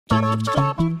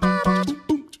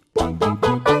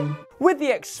With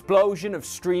the explosion of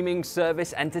streaming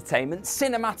service entertainment,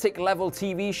 cinematic-level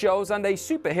TV shows, and a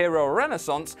superhero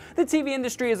renaissance, the TV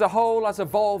industry as a whole has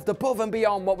evolved above and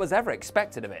beyond what was ever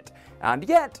expected of it. And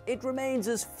yet, it remains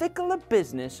as fickle a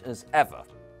business as ever.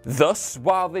 Thus,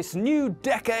 while this new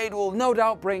decade will no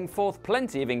doubt bring forth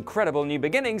plenty of incredible new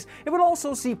beginnings, it will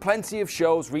also see plenty of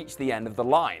shows reach the end of the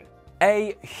line.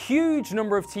 A huge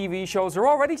number of TV shows are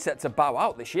already set to bow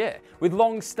out this year, with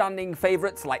long-standing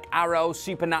favourites like Arrow,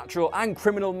 Supernatural and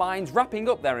Criminal Minds wrapping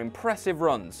up their impressive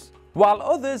runs, while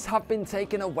others have been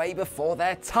taken away before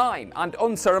their time and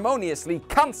unceremoniously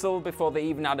cancelled before they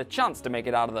even had a chance to make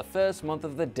it out of the first month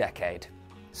of the decade.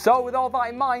 So with all that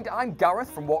in mind, I'm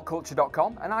Gareth from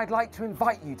WhatCulture.com, and I'd like to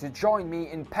invite you to join me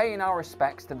in paying our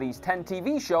respects to these 10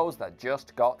 TV shows that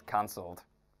just got cancelled.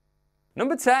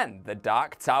 Number 10. The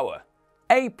Dark Tower.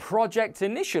 A project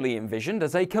initially envisioned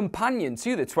as a companion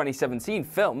to the 2017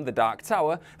 film The Dark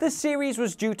Tower, the series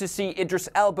was due to see Idris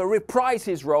Elba reprise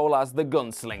his role as the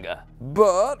gunslinger.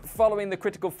 But following the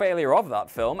critical failure of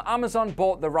that film, Amazon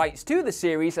bought the rights to the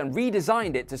series and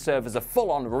redesigned it to serve as a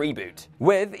full-on reboot,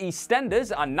 with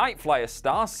EastEnders and Nightflyer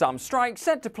star Sam Strike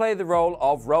set to play the role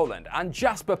of Roland, and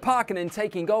Jasper Parkinen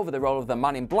taking over the role of the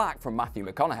Man in Black from Matthew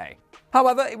McConaughey.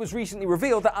 However, it was recently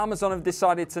revealed that Amazon have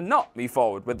decided to not move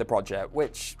forward with the project,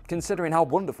 which, considering how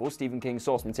wonderful Stephen King's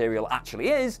source material actually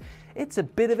is, it's a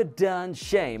bit of a darn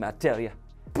shame, I tell you.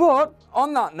 But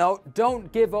on that note, don't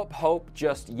give up hope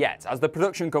just yet, as the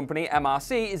production company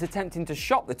MRC is attempting to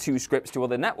shop the two scripts to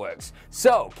other networks,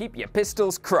 so keep your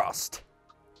pistols crossed.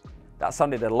 That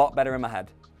sounded a lot better in my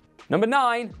head. Number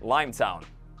 9. Limetown.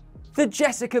 The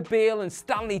Jessica Biel and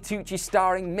Stanley Tucci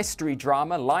starring mystery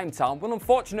drama Limetown will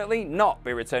unfortunately not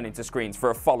be returning to screens for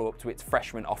a follow-up to its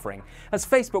freshman offering, as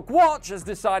Facebook Watch has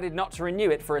decided not to renew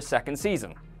it for a second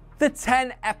season. The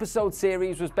 10-episode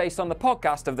series was based on the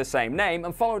podcast of the same name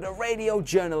and followed a radio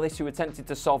journalist who attempted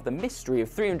to solve the mystery of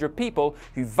 300 people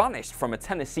who vanished from a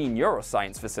Tennessee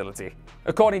neuroscience facility.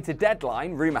 According to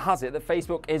Deadline, rumour has it that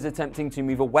Facebook is attempting to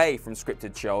move away from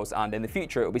scripted shows, and in the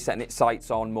future it will be setting its sights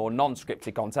on more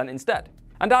non-scripted content instead.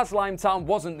 And as Limetown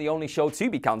wasn't the only show to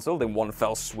be cancelled in one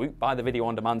fell swoop by the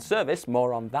video-on-demand service,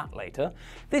 more on that later,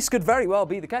 this could very well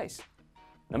be the case.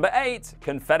 Number 8.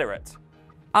 Confederate.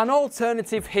 An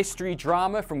alternative history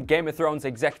drama from Game of Thrones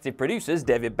executive producers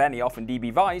David Benioff and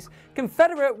D.B. Weiss,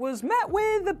 Confederate was met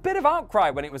with a bit of outcry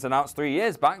when it was announced 3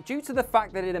 years back due to the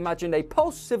fact that it imagined a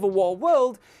post-Civil War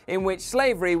world in which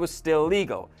slavery was still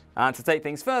legal. And to take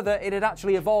things further, it had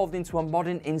actually evolved into a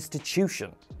modern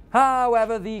institution.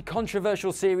 However, the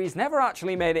controversial series never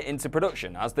actually made it into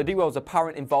production, as the duo's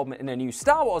apparent involvement in a new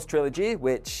Star Wars trilogy,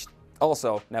 which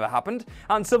also never happened,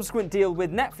 and subsequent deal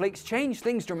with Netflix changed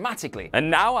things dramatically.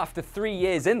 And now, after 3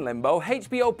 years in limbo,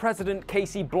 HBO president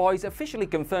Casey Bloys officially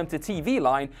confirmed to TV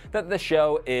Line that the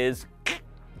show is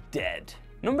dead.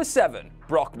 Number 7.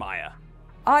 Brockmire.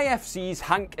 IFC's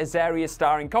Hank Azaria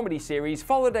starring comedy series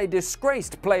followed a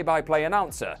disgraced play-by-play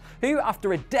announcer who,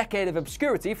 after a decade of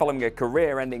obscurity following a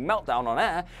career-ending meltdown on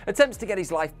air, attempts to get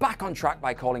his life back on track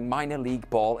by calling minor league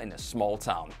ball in a small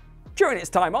town. During its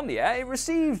time on the air, it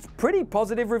received pretty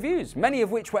positive reviews, many of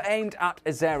which were aimed at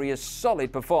Azaria's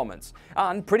solid performance,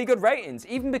 and pretty good ratings,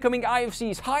 even becoming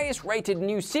IFC's highest-rated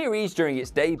new series during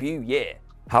its debut year.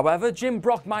 However, Jim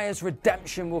Brockmire's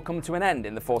redemption will come to an end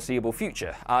in the foreseeable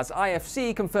future, as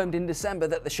IFC confirmed in December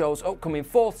that the show's upcoming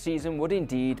 4th season would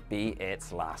indeed be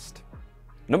its last.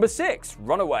 Number 6.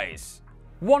 Runaways.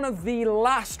 One of the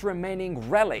last remaining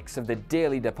relics of the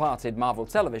dearly departed Marvel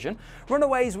Television,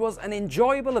 Runaways was an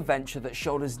enjoyable adventure that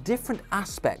showed us different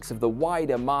aspects of the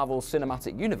wider Marvel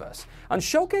Cinematic Universe, and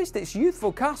showcased its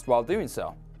youthful cast while doing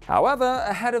so. However,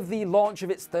 ahead of the launch of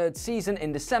its 3rd season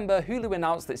in December, Hulu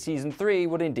announced that Season 3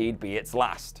 would indeed be its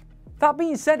last. That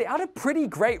being said, it had a pretty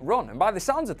great run, and by the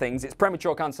sounds of things, its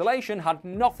premature cancellation had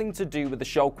nothing to do with the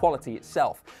show quality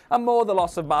itself, and more the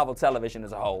loss of Marvel Television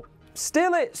as a whole.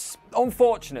 Still, it's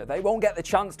unfortunate they won't get the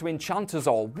chance to enchant us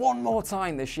all one more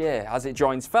time this year, as it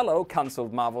joins fellow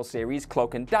cancelled Marvel series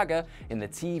Cloak and Dagger in the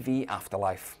TV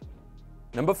afterlife.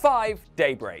 Number 5.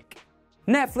 Daybreak.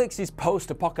 Netflix's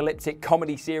post-apocalyptic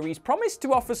comedy series promised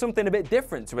to offer something a bit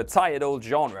different to a tired old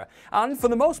genre, and for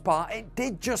the most part, it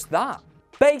did just that.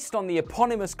 Based on the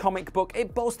eponymous comic book,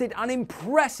 it boasted an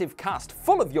impressive cast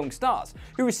full of young stars,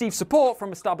 who received support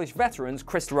from established veterans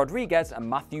Krista Rodriguez and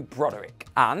Matthew Broderick.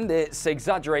 And its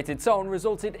exaggerated tone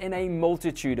resulted in a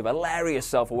multitude of hilarious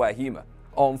self-aware humour.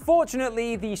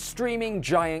 Unfortunately, the streaming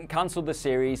giant cancelled the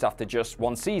series after just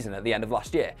one season at the end of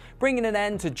last year, bringing an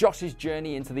end to Josh's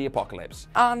journey into the apocalypse.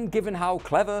 And given how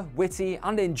clever, witty,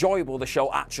 and enjoyable the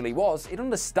show actually was, it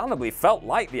understandably felt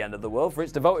like the end of the world for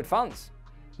its devoted fans.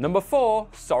 Number 4,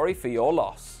 sorry for your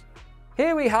loss.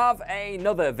 Here we have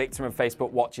another victim of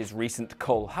Facebook Watch's recent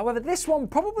cull. However, this one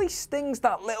probably stings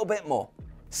that little bit more.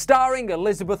 Starring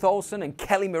Elizabeth Olsen and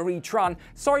Kelly Marie Tran,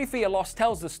 Sorry for Your Loss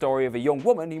tells the story of a young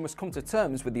woman who must come to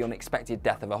terms with the unexpected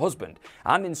death of her husband,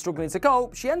 and in struggling to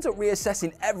cope, she ends up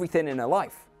reassessing everything in her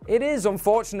life. It is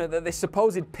unfortunate that this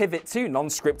supposed pivot to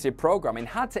non-scripted programming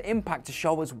had to impact a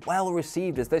show as well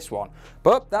received as this one,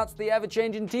 but that's the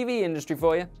ever-changing TV industry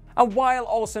for you. And while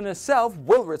Olsen herself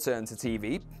will return to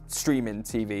TV, streaming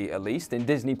TV at least, in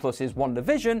Disney Plus's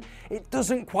WandaVision, it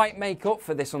doesn't quite make up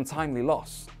for this untimely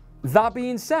loss. That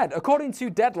being said, according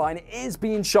to Deadline, it is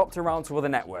being shopped around to other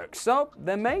networks, so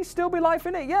there may still be life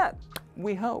in it yet.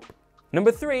 We hope.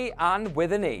 Number 3, and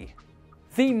with an E.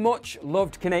 The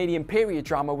much-loved Canadian period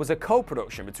drama was a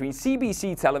co-production between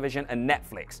CBC Television and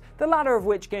Netflix, the latter of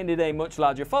which gained a much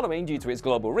larger following due to its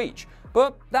global reach.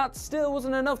 But that still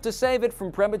wasn't enough to save it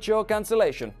from premature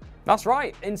cancellation. That's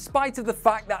right, in spite of the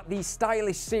fact that the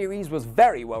stylish series was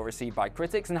very well received by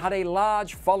critics and had a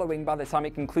large following by the time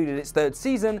it concluded its 3rd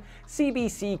season,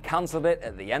 CBC cancelled it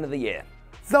at the end of the year.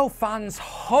 Though fans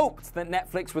hoped that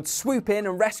Netflix would swoop in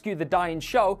and rescue the dying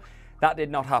show, that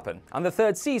did not happen, and the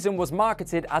 3rd season was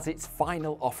marketed as its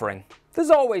final offering.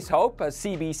 There's always hope, as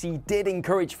CBC did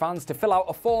encourage fans to fill out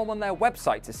a form on their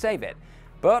website to save it,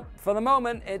 but for the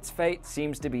moment, its fate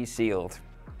seems to be sealed.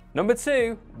 Number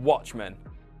 2, Watchmen.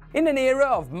 In an era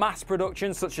of mass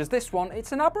production such as this one,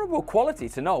 it's an admirable quality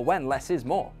to know when less is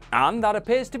more. And that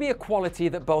appears to be a quality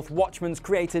that both Watchmen's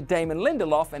creator Damon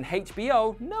Lindelof and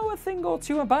HBO know a thing or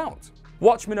two about.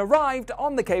 Watchmen arrived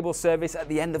on the cable service at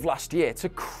the end of last year to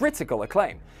critical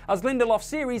acclaim, as Lindelof's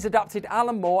series adapted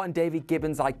Alan Moore and David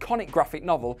Gibbons' iconic graphic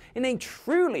novel in a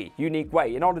truly unique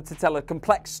way in order to tell a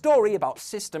complex story about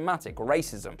systematic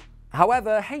racism.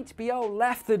 However, HBO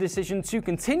left the decision to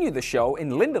continue the show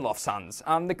in Lindelof's hands,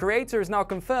 and the creator has now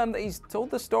confirmed that he's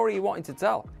told the story he wanted to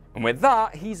tell. And with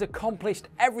that, he's accomplished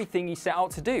everything he set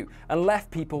out to do, and left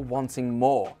people wanting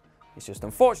more. It's just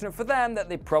unfortunate for them that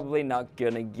they're probably not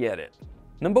gonna get it.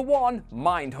 Number 1,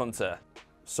 Mindhunter.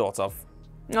 Sort of.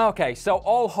 Okay, so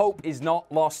all hope is not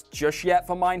lost just yet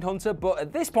for Mindhunter, but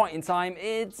at this point in time,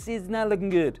 it's not looking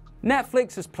good.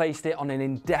 Netflix has placed it on an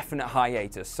indefinite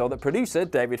hiatus so that producer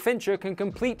David Fincher can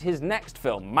complete his next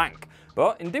film, Mank.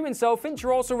 But in doing so,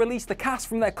 Fincher also released the cast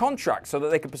from their contract so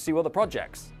that they could pursue other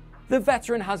projects. The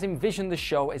veteran has envisioned the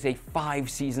show as a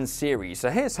 5-season series, so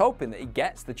here's hoping that he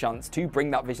gets the chance to bring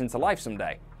that vision to life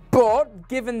someday. But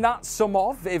given that some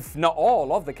of, if not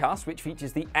all of the cast, which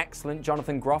features the excellent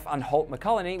Jonathan Groff and Holt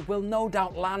McCallany, will no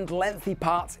doubt land lengthy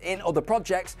parts in other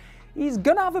projects, he's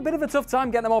gonna have a bit of a tough time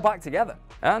getting them all back together.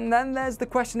 And then there's the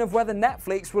question of whether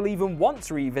Netflix will even want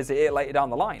to revisit it later down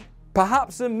the line.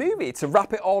 Perhaps a movie to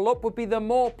wrap it all up would be the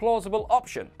more plausible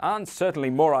option, and certainly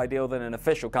more ideal than an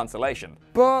official cancellation.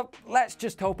 But let's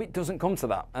just hope it doesn't come to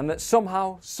that, and that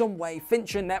somehow, someway,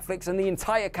 Fincher, Netflix, and the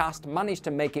entire cast manage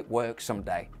to make it work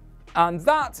someday. And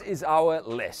that is our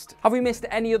list. Have we missed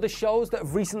any other shows that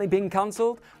have recently been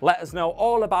cancelled? Let us know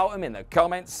all about them in the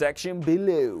comments section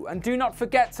below. And do not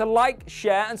forget to like,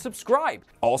 share, and subscribe.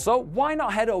 Also, why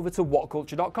not head over to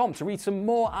whatculture.com to read some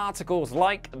more articles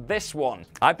like this one.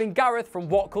 I've been Gareth from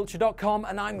whatculture.com,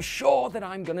 and I'm sure that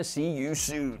I'm gonna see you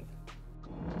soon.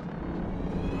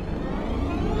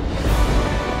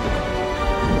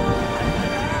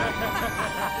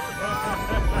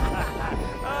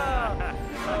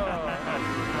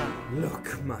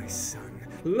 Look, my son,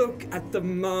 look at the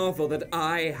marvel that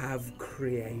I have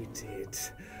created.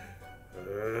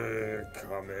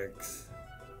 Comics.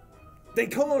 They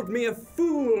called me a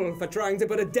fool for trying to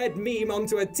put a dead meme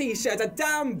onto a t-shirt. A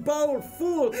damn bold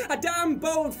fool! A damn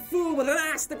bold fool with an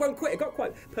ass that won't quit. It got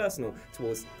quite personal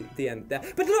towards the end there.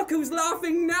 But look who's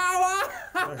laughing now!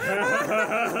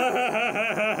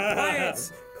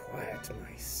 Quiet! Quiet,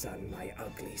 my son, my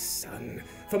ugly son,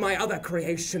 for my other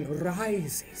creation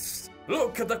rises.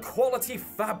 Look at the quality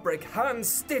fabric,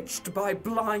 hand-stitched by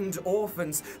blind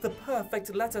orphans. The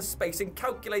perfect letter spacing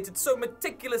calculated so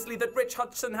meticulously that Rich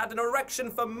Hudson had an erection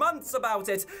for months about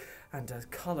it. And a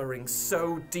colouring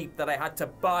so deep that I had to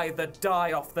buy the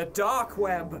dye off the dark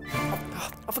web.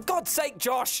 Oh, for God's sake,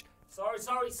 Josh!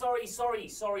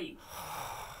 Sorry.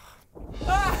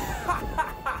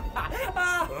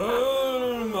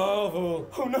 Oh, Marvel.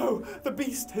 Oh no, the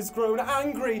beast has grown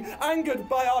angry, angered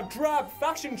by our drab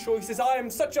fashion choices. I am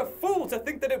such a fool to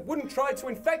think that it wouldn't try to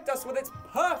infect us with its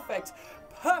perfect,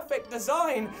 perfect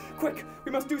design. Quick,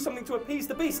 we must do something to appease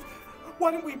the beast.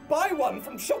 Why don't we buy one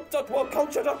from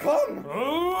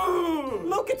shop.whatculture.com?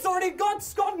 Look, it's already got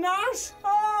Scott Nash.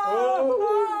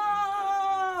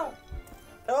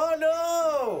 Oh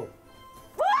no!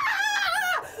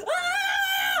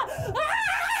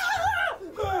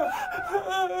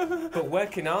 But where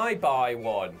can I buy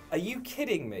one? Are you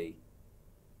kidding me?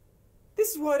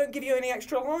 This is why I don't give you any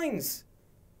extra lines.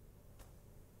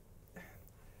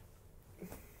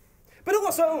 But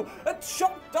also at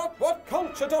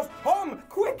shop.whatculture.com.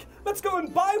 Quick, let's go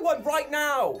and buy one right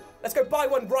now. Let's go buy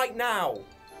one right now.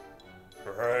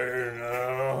 Right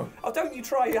now. Oh, don't you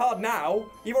try hard now.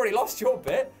 You've already lost your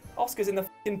bit. Oscar's in the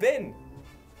f***ing bin.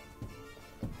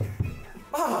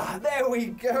 Ah, there we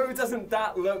go. Doesn't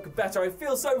that look better? I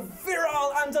feel so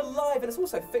virile and alive, and it's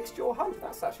also fixed your hump.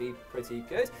 That's actually pretty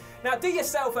good. Now, do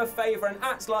yourself a favour and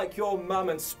act like your mum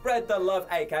and spread the love,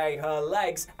 aka her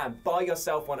legs, and buy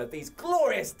yourself one of these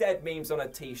glorious dead memes on a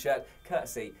t-shirt,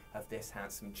 courtesy of this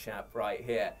handsome chap right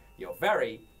here. You're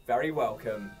very, very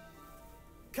welcome.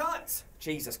 Cut!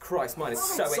 Jesus Christ, mine is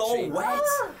so It's itchy. all wet.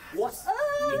 What?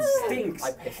 It stinks.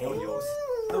 I pissed on yours.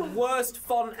 The worst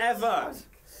font ever.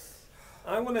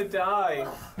 I want to die.